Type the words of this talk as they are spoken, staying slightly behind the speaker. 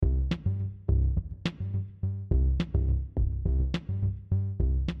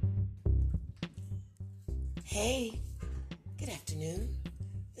Hey, good afternoon.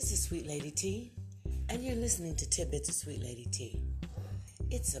 This is Sweet Lady T, and you're listening to Tidbits of Sweet Lady T.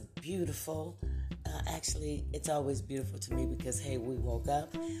 It's a beautiful, actually, it's always beautiful to me because, hey, we woke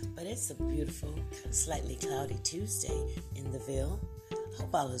up, but it's a beautiful, slightly cloudy Tuesday in the Ville.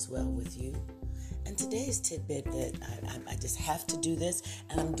 Hope all is well with you. And today's tidbit that I just have to do this,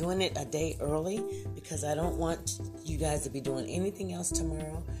 and I'm doing it a day early because I don't want you guys to be doing anything else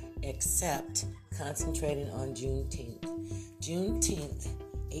tomorrow except concentrating on Juneteenth. Juneteenth,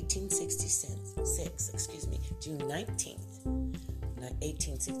 1866, June 19th,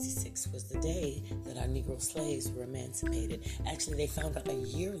 1866 was the day that our Negro slaves were emancipated. Actually, they found out a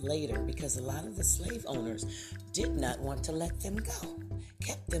year later because a lot of the slave owners did not want to let them go.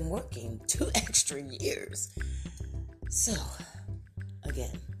 Kept them working 2 extra years. So,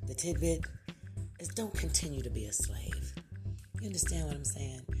 again, the tidbit is don't continue to be a slave. You understand what I'm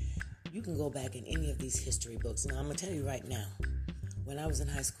saying? You can go back in any of these history books. Now, I'm going to tell you right now, when I was in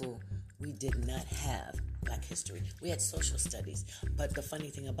high school, we did not have Black history. We had social studies. But the funny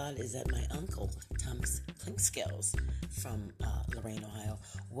thing about it is that my uncle, Thomas Clinkscales from Lorain, Ohio,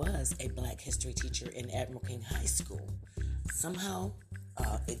 was a Black history teacher in Admiral King High School. Somehow,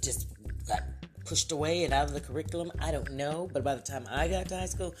 it just got pushed away and out of the curriculum. I don't know, but by the time I got to high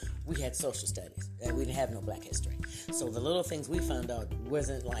school, we had social studies, and we didn't have no Black history. So the little things we found out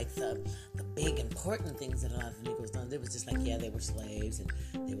wasn't like the big important things that a lot of the Negroes done. It was just like, yeah, they were slaves, and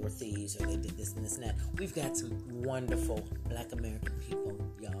they were thieves, or they did this and this and that. We've got some wonderful Black American people,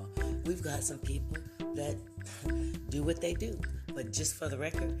 y'all. We've got some people that do what they do. But just for the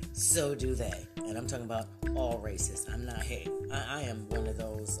record, so do they. And I'm talking about all races. I'm not hate. I am one of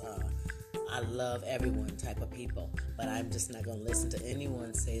those I love everyone type of people. But I'm just not going to listen to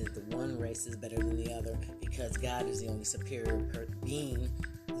anyone say that the one race is better than the other because God is the only superior being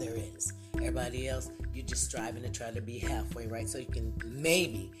there is. Everybody else, you're just striving to try to be halfway right so you can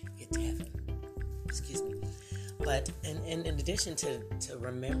maybe get to heaven. Excuse me. But in addition to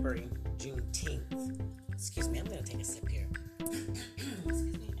remembering Juneteenth, excuse me, I'm going to take a sip here.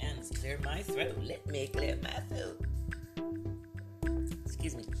 Excuse me, and clear my throat. Let me clear my throat.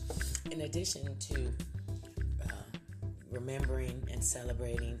 Excuse me. In addition to remembering and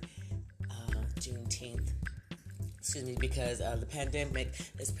celebrating Juneteenth, excuse me, because the pandemic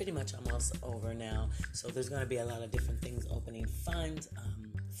is pretty much almost over now, so there's going to be a lot of different things opening. Find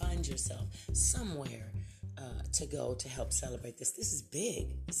yourself somewhere to go to help celebrate this. This is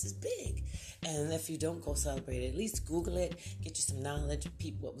big. And if you don't go celebrate it, at least Google it, get you some knowledge,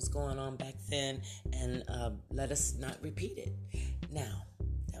 peep what was going on back then, and let us not repeat it. Now,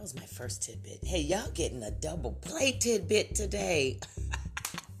 that was my first tidbit. Hey, y'all getting a double play tidbit today.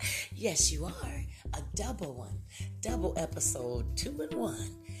 Yes, you are. A double one. Double episode 2 in 1.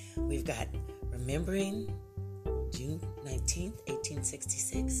 We've got remembering June 19th,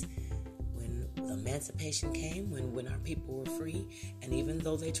 1866, when the emancipation came, when our people were free, and even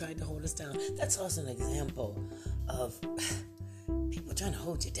though they tried to hold us down, that's also an example of people trying to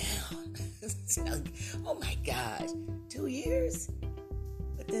hold you down. Oh my gosh, 2 years?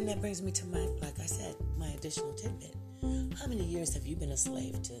 But then that brings me to my additional tidbit. How many years have you been a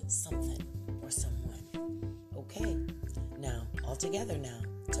slave to something or someone? Okay, now, all together now,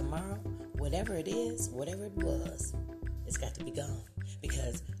 tomorrow, whatever it is, whatever it was, it's got to be gone.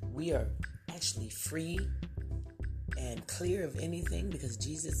 Because we are actually free and clear of anything because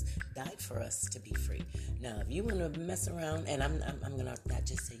Jesus died for us to be free. Now, if you want to mess around, and I'm going to not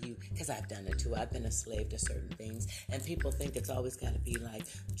just say you, because I've done it too. I've been a slave to certain things, and people think it's always got to be like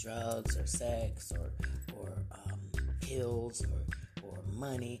drugs or sex or pills or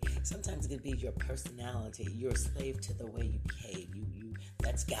money. Sometimes it could be your personality. You're a slave to the way you behave.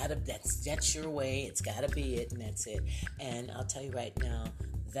 That's your way. It's gotta be it, and that's it. And I'll tell you right now,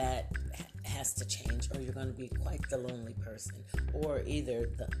 that has to change, or you're going to be quite the lonely person. Or either,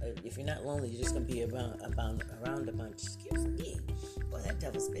 if you're not lonely, you're just going to be around a bunch. Excuse me. Boy, that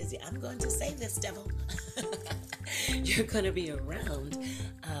devil's busy. I'm going to say this, devil. You're going to be around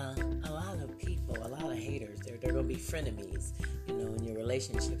a lot of people, a lot of haters. They're going to be frenemies, and your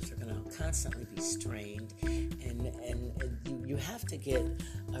relationships are going to constantly be strained. And you have to get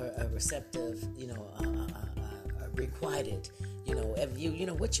a receptive, a requited,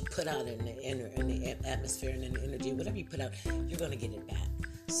 what you put out in the atmosphere and in the energy, whatever you put out, you're going to get it back.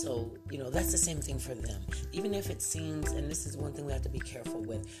 So, that's the same thing for them. Even if it seems, and this is one thing we have to be careful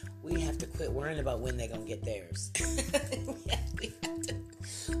with, we have to quit worrying about when they're going to get theirs.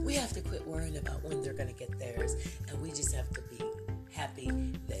 we have to quit worrying about when they're going to get theirs, and we just have to be happy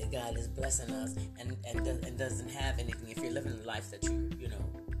that God is blessing us and doesn't have anything. If you're living the life that you're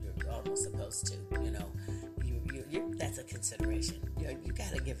almost supposed to, that's a consideration. You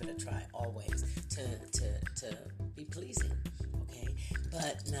got to give it a try always to be pleasing, okay?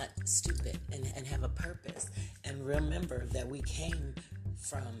 But not stupid and have a purpose. And remember that we came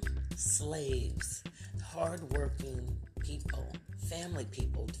from slaves, hardworking people, family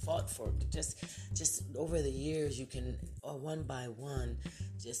people, fought for. Just over the years, you can one by one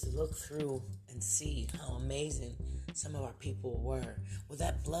just look through and see how amazing some of our people were. Well,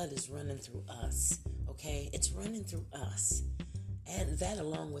 that blood is running through us, okay? It's running through us. And that,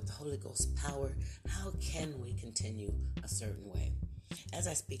 along with the Holy Ghost power, how can we continue a certain way? As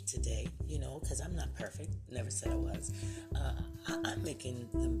I speak today, because I'm not perfect, never said I was, I'm making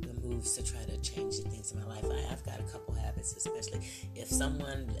the moves to try to change the things in my life. I've got a couple habits, especially if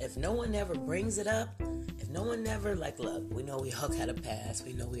no one ever brings it up, if no one ever, look, we know we all got a past,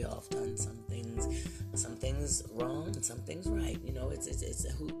 we know we all done some things wrong and some things right.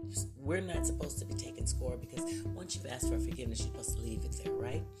 We're not supposed to be taking score, because once you've asked for forgiveness, you're supposed to leave it there,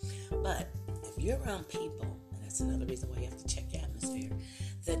 right? But if you're around people, that's another reason why you have to check your atmosphere,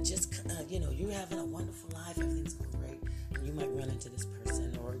 that just, you're having a wonderful life, everything's going great, and you might run into this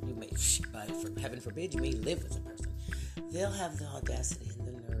person, or you may, for heaven forbid, you may live with a person. They'll have the audacity and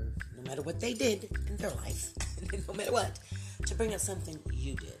the nerve, no matter what they did in their life, no matter what, to bring up something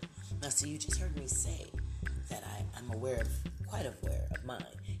you did. Now, see, you just heard me say that I'm quite aware of mine,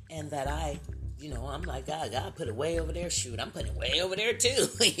 and that I'm like, God put it way over there. Shoot, I'm putting it way over there too,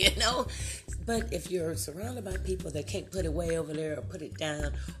 But if you're surrounded by people that can't put it way over there or put it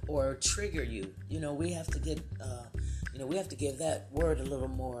down or trigger you, we have to give that word a little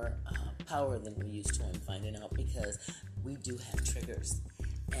more power than we used to in finding out, because we do have triggers.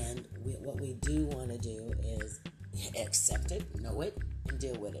 And what we do want to do is accept it, know it, and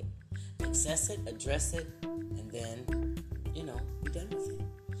deal with it. Access it, address it, and then, be done with it.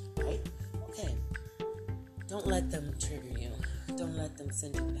 Right? Okay. Don't let them trigger you. Don't let them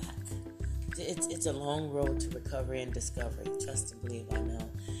send you back. It's a long road to recovery and discovery. Trust and believe, I know.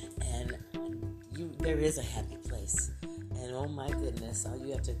 And there is a happy place. And oh my goodness, all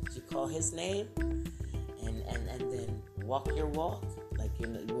you have to, you call his name and then walk your walk.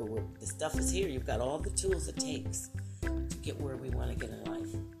 The stuff is here. You've got all the tools it takes to get where we want to get in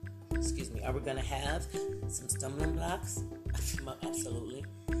life. Excuse me. Are we going to have some stumbling blocks? Absolutely.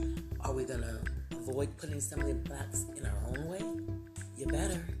 Are we going to avoid putting stumbling blocks in our own way? You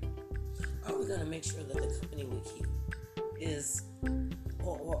better. Are we going to make sure that the company we keep is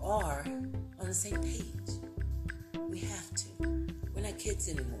or are on the same page? We have to. We're not kids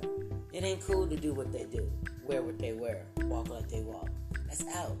anymore. It ain't cool to do what they do, wear what they wear, walk like they walk. That's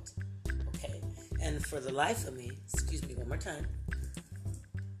out. Okay? And for the life of me, excuse me one more time,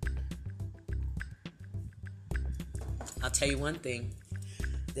 I'll tell you one thing.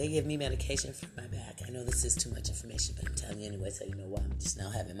 They give me medication for my back. I know this is too much information, but I'm telling you anyway, so you know why. I'm just now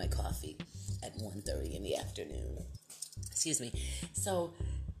having my coffee at 1:30 in the afternoon. Excuse me. So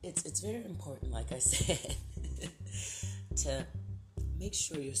it's very important, like I said, to make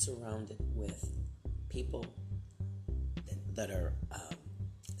sure you're surrounded with people that are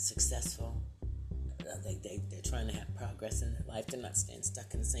successful. They're trying to have progress in their life. They're not staying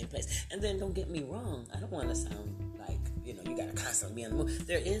stuck in the same place. And then don't get me wrong. I don't want to sound like, you got to constantly be on the move.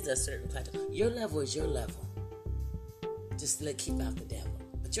 There is a certain plateau. Your level is your level. Just keep out the devil.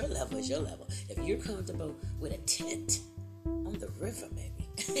 But your level is your level. If you're comfortable with a tent on the river, baby,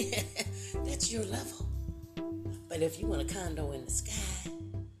 that's your level. But if you want a condo in the sky,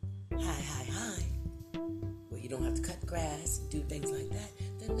 high, where you don't have to cut grass and do things like that,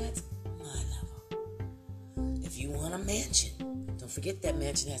 then that's my level. If you want a mansion, don't forget that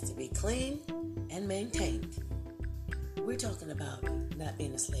mansion has to be clean and maintained. We're talking about not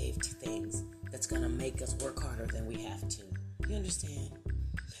being a slave to things that's going to make us work harder than we have to. You understand?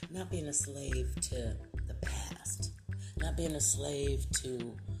 Not being a slave to the past. Not being a slave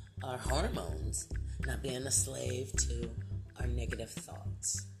to our hormones. Not being a slave to our negative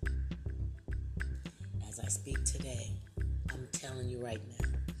thoughts. As I speak today, I'm telling you right now,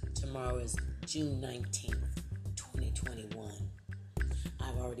 tomorrow is June 19th, 2021.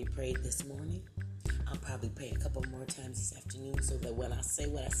 I've already prayed this morning. I'll probably pray a couple more times this afternoon, so that when I say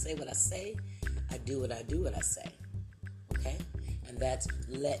what I say, I do what I say. Okay? And that's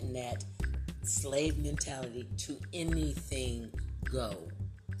letting that slave mentality to anything go.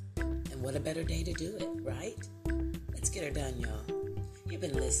 And what a better day to do it, right? Let's get her done, y'all. You've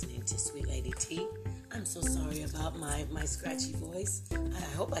been listening to Sweet Lady T. I'm so sorry about my scratchy voice.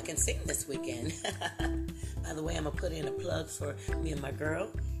 I hope I can sing this weekend. By the way, I'm going to put in a plug for me and my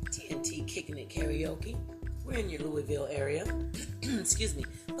girl, TNT Kicking It Karaoke. We're in your Louisville area. Excuse me.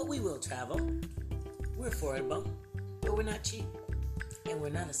 But we will travel. We're affordable. But we're not cheap. And we're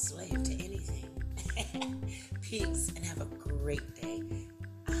not a slave to anything. Peace and have a great day.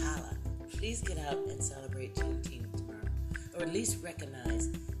 Ahala. Please get out and celebrate Juneteenth tomorrow. Or at least recognize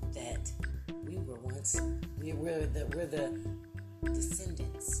that we're the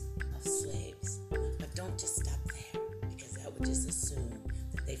descendants of slaves. But don't just stop there, because that would just assume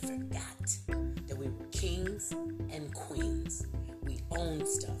that they forgot that we were kings and queens. We owned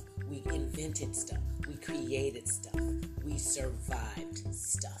stuff. We invented stuff. We created stuff. We survived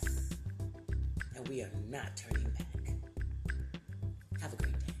stuff. And we are not turning back.